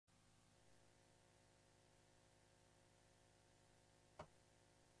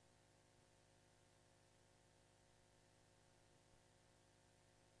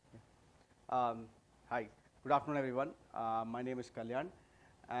Hi, good afternoon, everyone. My name is Kalyan,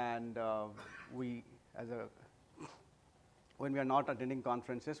 and when we are not attending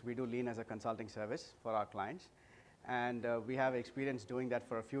conferences, we do Lean as a consulting service for our clients, and we have experience doing that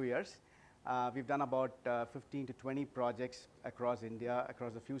for a few years. We've done about 15 to 20 projects across India,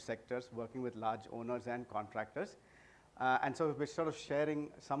 across a few sectors, working with large owners and contractors. And so we're sort of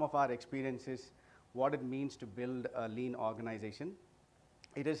sharing some of our experiences, what it means to build a lean organization.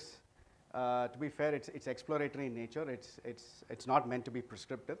 It is, to be fair, it's exploratory in nature. It's not meant to be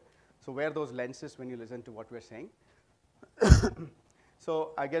prescriptive. So wear those lenses when you listen to what we're saying.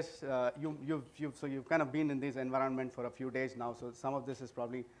 So I guess you've kind of been in this environment for a few days now. So some of this is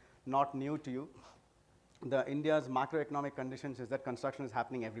probably not new to you. India's macroeconomic conditions is that construction is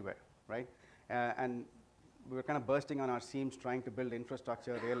happening everywhere, right? And we're kind of bursting on our seams trying to build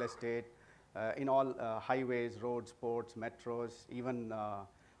infrastructure, real estate, in all highways, roads, ports, metros, even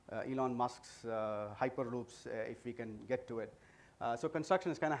Elon Musk's hyperloops, if we can get to it. So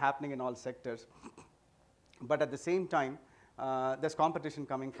construction is kind of happening in all sectors. But at the same time, there's competition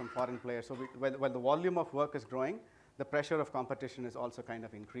coming from foreign players. So while the volume of work is growing, the pressure of competition is also kind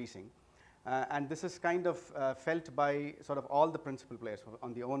of increasing. And this is kind of felt by sort of all the principal players,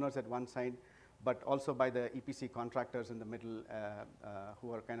 on the owners at one side, but also by the EPC contractors in the middle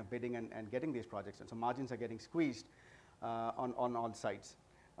who are kind of bidding and getting these projects. And so margins are getting squeezed on all sides,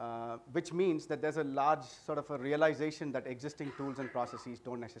 which means that there's a large sort of a realization that existing tools and processes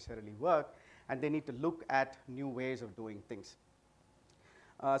don't necessarily work, and they need to look at new ways of doing things.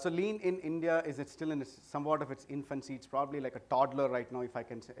 So Lean in India is still in somewhat of its infancy. It's probably like a toddler right now, if I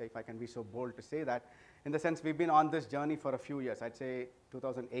can be so bold to say that. In the sense, we've been on this journey for a few years. I'd say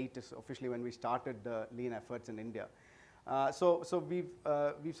 2008 is officially when we started the Lean efforts in India. So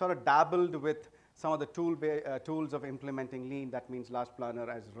we've sort of dabbled with some of the tools of implementing Lean. That means Last Planner,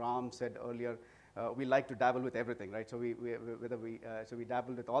 as Ram said earlier. We like to dabble with everything, right? So we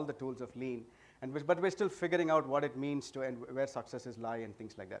dabbled with all the tools of Lean, but we're still figuring out what it means to and where successes lie and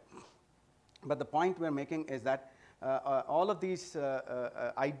things like that. But the point we're making is that all of these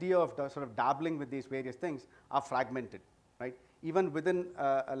idea of sort of dabbling with these various things are fragmented, right? Even within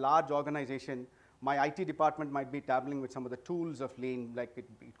a large organization, my IT department might be dabbling with some of the tools of Lean, like it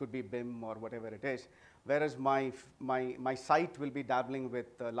could be BIM or whatever it is, whereas my site will be dabbling with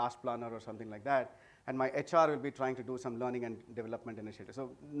Last Planner or something like that, and my HR will be trying to do some learning and development initiatives.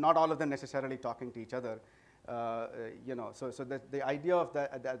 So not all of them necessarily talking to each other. So the idea of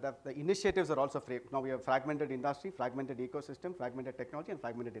the initiatives are also now we have fragmented industry, fragmented ecosystem, fragmented technology, and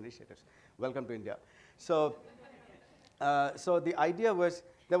fragmented initiatives. Welcome to India. So the idea was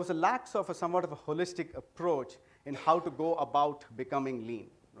there was a lack of somewhat of a holistic approach in how to go about becoming lean,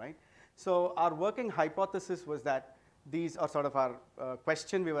 right? So our working hypothesis was that these are sort of our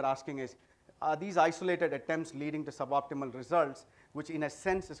question we were asking is, are these isolated attempts leading to suboptimal results, which in a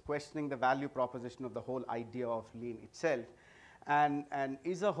sense is questioning the value proposition of the whole idea of Lean itself? And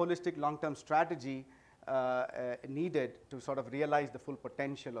is a holistic long-term strategy needed to sort of realize the full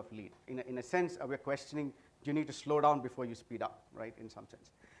potential of Lean? In a sense, we're questioning, do you need to slow down before you speed up, right, in some sense?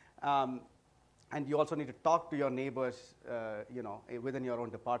 And you also need to talk to your neighbors, within your own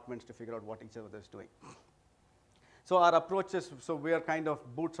departments to figure out what each other is doing. So our approach is, so we are kind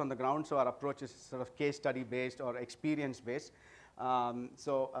of boots on the ground, so our approach is sort of case study based or experience based.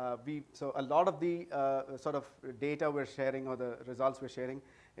 So a lot of the sort of data we're sharing or the results we're sharing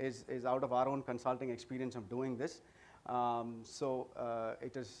is out of our own consulting experience of doing this.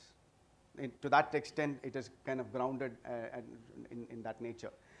 It is, to that extent, it is kind of grounded in that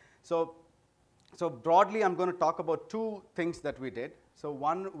nature. So broadly, I'm going to talk about two things that we did. So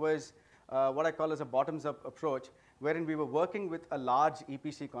one was what I call as a bottoms-up approach, wherein we were working with a large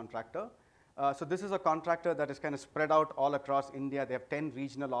EPC contractor. So this is a contractor that is kind of spread out all across India. They have 10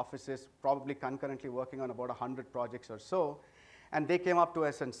 regional offices, probably concurrently working on about 100 projects or so. And they came up to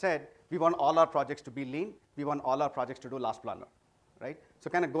us and said, we want all our projects to be lean. We want all our projects to do Last Planner, right? So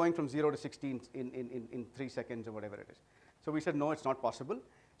kind of going from 0 to 60 in 3 seconds or whatever it is. So we said, no, it's not possible.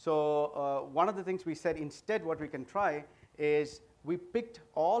 So one of the things we said, instead what we can try is we picked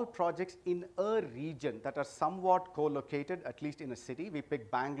all projects in a region that are somewhat co-located, at least in a city. We picked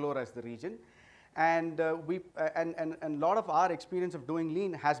Bangalore as the region. And a lot of our experience of doing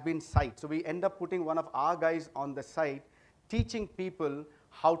Lean has been site. So we end up putting one of our guys on the site, teaching people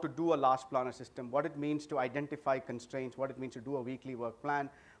how to do a Last Planner system, what it means to identify constraints, what it means to do a weekly work plan,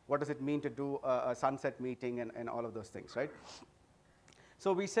 what does it mean to do a sunset meeting, and all of those things, right?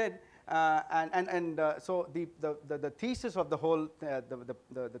 So we said, so the thesis of the whole,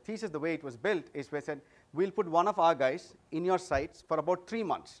 the thesis, the way it was built is we said, we'll put one of our guys in your sites for about 3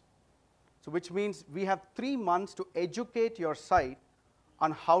 months, So which means we have 3 months to educate your site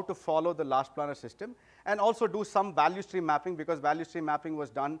on how to follow the last planner system, and also do some value stream mapping, because value stream mapping was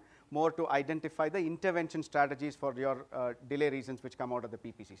done more to identify the intervention strategies for your delay reasons which come out of the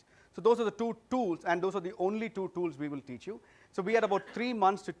PPCs. So those are the 2 tools, and those are the only 2 tools we will teach you. So we had about 3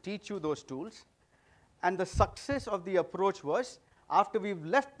 months to teach you those tools, and the success of the approach was, after we've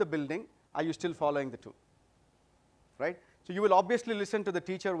left the building, are you still following the tool, right? So you will obviously listen to the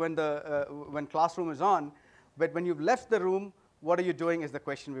teacher when classroom is on, but when you've left the room, what are you doing is the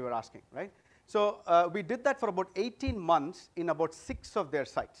question we were asking, right? So we did that for about 18 months in about 6 of their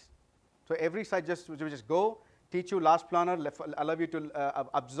sites. So every site we just go, teach you last planner, allow you to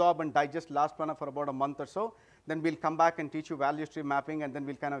absorb and digest last planner for about a month or so. Then we'll come back and teach you value stream mapping, and then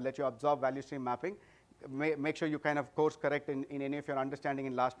we'll kind of let you absorb value stream mapping. Make sure you kind of course correct in any of your understanding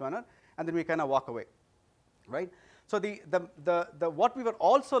in last planner, and then we kind of walk away, right? So what we were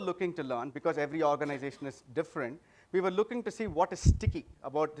also looking to learn, because every organization is different, we were looking to see what is sticky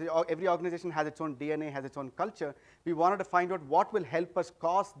about every organization has its own DNA, has its own culture. We wanted to find out what will help us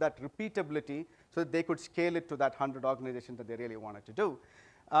cause that repeatability so that they could scale it to that 100 organizations that they really wanted to do.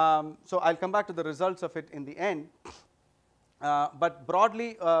 So I'll come back to the results of it in the end. But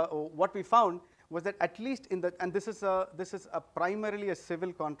broadly, what we found was that at least in the, and this is primarily a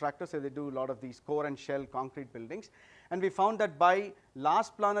civil contractor, so they do a lot of these core and shell concrete buildings. And we found that by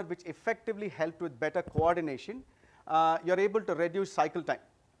last planner, which effectively helped with better coordination, you're able to reduce cycle time.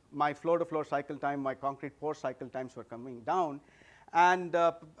 My floor-to-floor cycle time, my concrete pour cycle times were coming down. And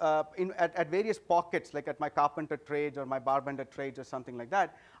at various pockets, like at my carpenter trades or my barbender trades or something like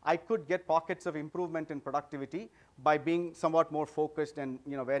that, I could get pockets of improvement in productivity by being somewhat more focused and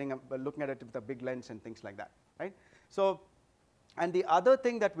looking at it with a big lens and things like that, right? So, and the other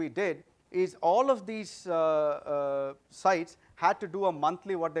thing that we did is all of these sites had to do a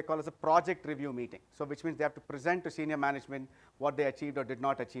monthly, what they call as a project review meeting. So which means they have to present to senior management what they achieved or did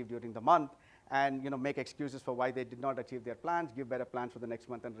not achieve during the month, and make excuses for why they did not achieve their plans, give better plans for the next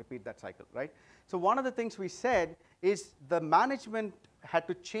month, and repeat that cycle, right? So one of the things we said is the management had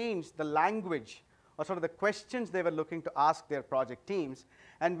to change the language or sort of the questions they were looking to ask their project teams.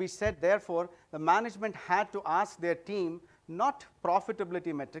 And we said, therefore, the management had to ask their team not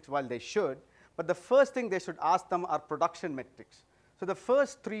profitability metrics, while they should, but the first thing they should ask them are production metrics. So the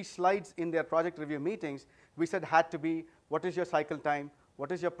first 3 slides in their project review meetings, we said had to be, what is your cycle time,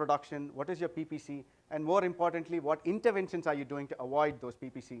 what is your production, what is your PPC, and more importantly, what interventions are you doing to avoid those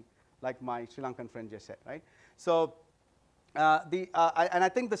PPC, like my Sri Lankan friend just said, right? So, and I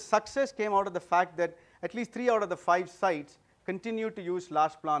think the success came out of the fact that at least 3 out of the 5 sites continued to use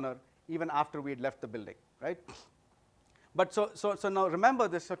last planner even after we had left the building, right? But so now remember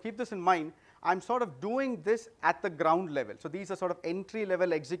this, so keep this in mind, I'm sort of doing this at the ground level. So these are sort of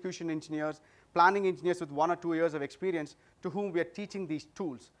entry-level execution engineers, planning engineers with 1 or 2 years of experience to whom we are teaching these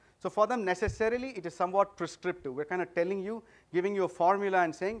tools. So for them, necessarily, it is somewhat prescriptive. We're kind of telling you, giving you a formula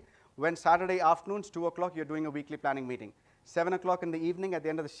and saying, when Saturday afternoons, 2 o'clock, you're doing a weekly planning meeting. 7 o'clock in the evening, at the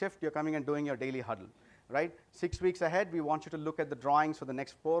end of the shift, you're coming and doing your daily huddle, right? 6 weeks ahead, we want you to look at the drawings for the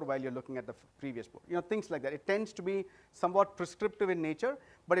next pour while you're looking at the previous pour. Things like that. It tends to be somewhat prescriptive in nature,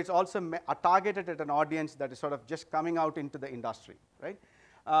 but it's also targeted at an audience that is sort of just coming out into the industry, right?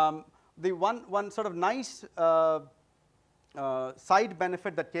 The one sort of nice side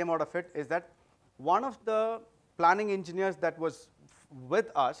benefit that came out of it is that one of the planning engineers that was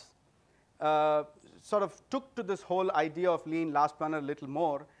with us sort of took to this whole idea of lean last planner a little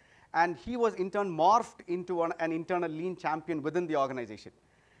more, and he was in turn morphed into an internal lean champion within the organization.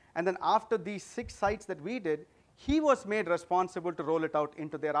 And then after these 6 sites that we did, he was made responsible to roll it out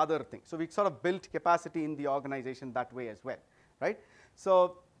into their other things. So we sort of built capacity in the organization that way as well, right?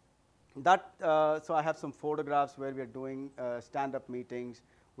 So that, so I have some photographs where we are doing stand-up meetings.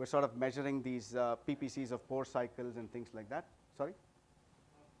 We're sort of measuring these PPCs of pour cycles and things like that. Sorry?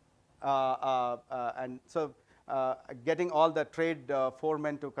 And so getting all the trade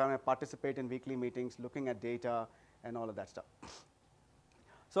foremen to kind of participate in weekly meetings, looking at data and all of that stuff.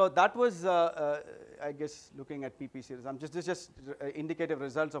 So that was, I guess, looking at PPC. This is just indicative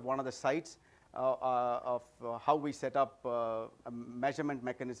results of one of the sites of how we set up measurement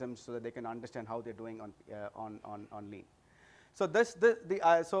mechanisms so that they can understand how they're doing on lean. So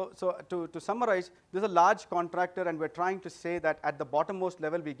to summarize, this is a large contractor, and we're trying to say that at the bottommost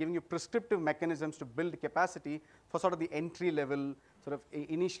level, we're giving you prescriptive mechanisms to build capacity for sort of the entry level, sort of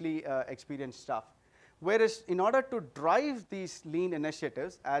initially experienced stuff. Whereas in order to drive these lean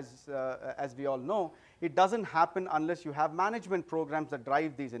initiatives, as we all know, it doesn't happen unless you have management programs that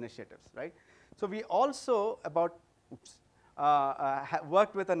drive these initiatives, right? So we also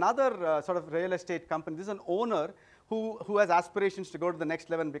worked with another sort of real estate company. This is an owner who has aspirations to go to the next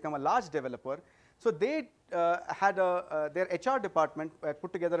level and become a large developer. So they had their HR department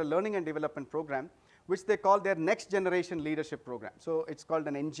put together a learning and development program, which they call their next generation leadership program. So it's called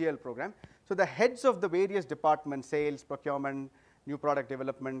an NGL program. So the heads of the various departments, sales, procurement, new product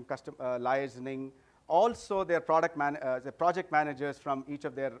development, custom licensing, also their the project managers from each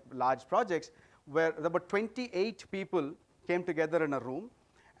of their large projects, where about 28 people came together in a room.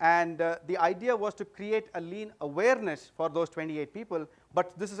 And the idea was to create a lean awareness for those 28 people,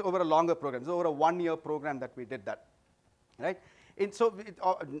 but this is over a longer program. This is over a 1-year program that we did that, right?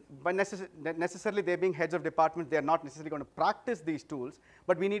 By necessarily they being heads of departments, they are not necessarily going to practice these tools,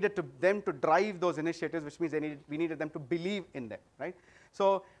 but we needed them to drive those initiatives, which means we needed them to believe in them, right?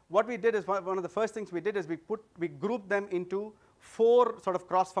 So what we did is, one of the first things we did is we grouped them into 4 sort of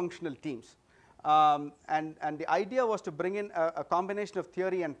cross-functional teams. And the idea was to bring in a combination of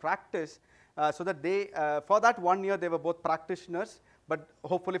theory and practice, so that they, for that 1 year, they were both practitioners, but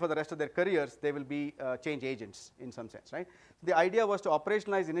hopefully for the rest of their careers, they will be change agents in some sense, right? The idea was to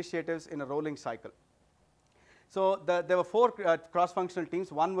operationalize initiatives in a rolling cycle. So there were 4 cross-functional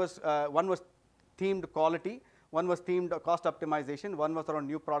teams. One was themed quality, one was themed cost optimization, one was around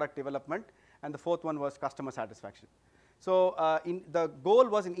new product development, and the 4th one was customer satisfaction. So the goal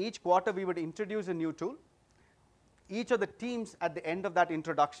was, in each quarter we would introduce a new tool. Each of the teams at the end of that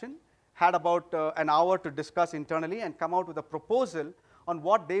introduction had about an hour to discuss internally and come out with a proposal on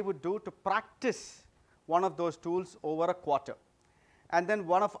what they would do to practice one of those tools over a quarter. And then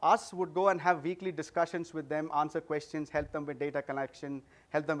one of us would go and have weekly discussions with them, answer questions, help them with data collection,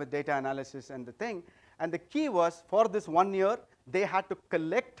 help them with data analysis and the thing. And the key was, for this 1 year, they had to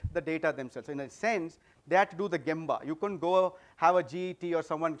collect the data themselves. In a sense, they had to do the Gemba. You couldn't go have a GET or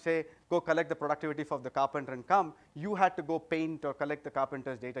someone say, go collect the productivity of the carpenter and come. You had to go paint or collect the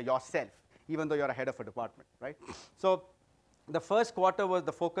carpenter's data yourself, even though you're a head of a department, right? So the first quarter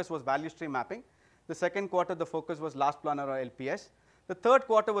the focus was value stream mapping. The second quarter, the focus was last planner or LPS. The third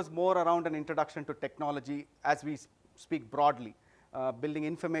quarter was more around an introduction to technology, as we speak broadly, building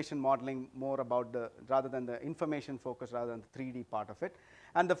information modeling more about rather than the information focus, rather than the 3D part of it.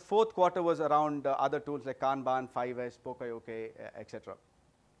 And the fourth quarter was around other tools like Kanban, 5S, Poka-Yoke, etc.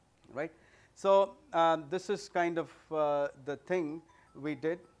 Right? So this is kind of the thing we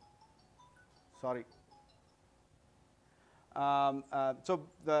did. Sorry. So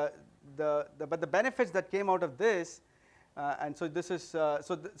but the benefits that came out of this, and so this is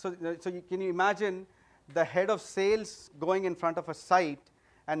can you imagine the head of sales going in front of a site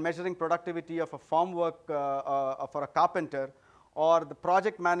and measuring productivity of a farm work for a carpenter, or the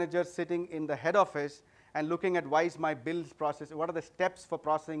project manager sitting in the head office and looking at why is my bills processed, what are the steps for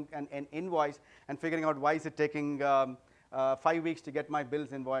processing an invoice, and figuring out why is it taking 5 weeks to get my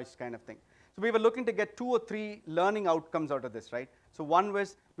bills invoiced, kind of thing. So we were looking to get 2 or 3 learning outcomes out of this, right? So one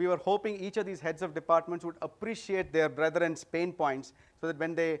was, we were hoping each of these heads of departments would appreciate their brethren's pain points, so that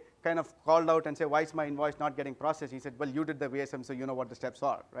when they kind of called out and say, why is my invoice not getting processed? He said, well, you did the VSM, so you know what the steps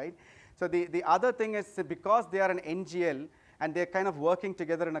are, right? So the other thing is, because they are an NGL and they're kind of working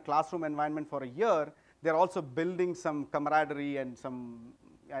together in a classroom environment for a year, they're also building some camaraderie and some,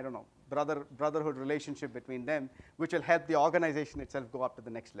 I don't know, brotherhood relationship between them, which will help the organization itself go up to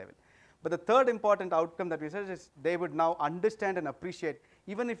the next level. But the third important outcome that we said is, they would now understand and appreciate,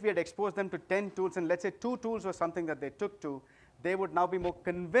 even if we had exposed them to 10 tools, and let's say 2 tools was something that they took to, they would now be more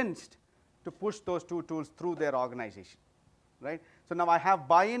convinced to push those 2 tools through their organization, right? So now I have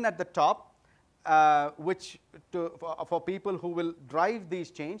buy-in at the top, for people who will drive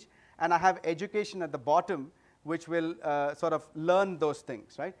these change, and I have education at the bottom, which will sort of learn those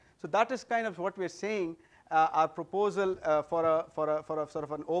things, right? So that is kind of what we're saying. Our proposal for a sort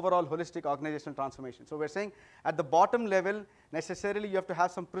of an overall holistic organizational transformation. So we're saying, at the bottom level, necessarily you have to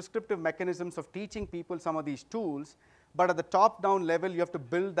have some prescriptive mechanisms of teaching people some of these tools, but at the top-down level, you have to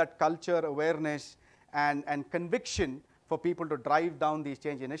build that culture, awareness, and conviction for people to drive down these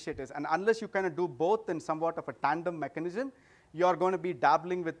change initiatives. And unless you kind of do both in somewhat of a tandem mechanism, you're going to be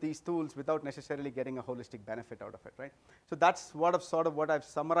dabbling with these tools without necessarily getting a holistic benefit out of it, right? So that's sort of what I've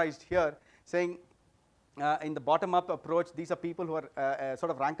summarized here, saying, in the bottom-up approach, these are people who are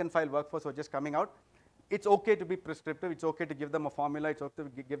sort of rank-and-file workforce who are just coming out. It's okay to be prescriptive. It's okay to give them a formula. It's okay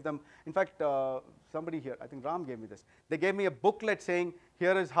to give them, in fact, somebody here, I think Ram gave me this. They gave me a booklet saying,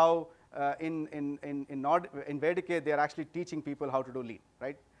 here is how in Vedike, they're actually teaching people how to do lean,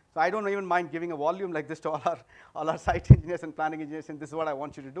 right? So I don't even mind giving a volume like this to all our site engineers and planning engineers, and this is what I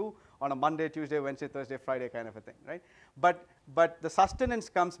want you to do on a Monday, Tuesday, Wednesday, Thursday, Friday kind of a thing, right? But the sustenance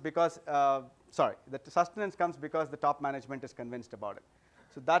comes because, the sustenance comes because the top management is convinced about it.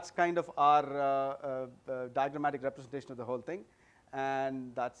 So that's kind of our diagrammatic representation of the whole thing,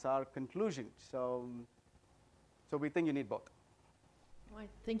 and that's our conclusion. So we think you need both. All right,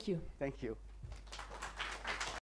 thank you. Thank you.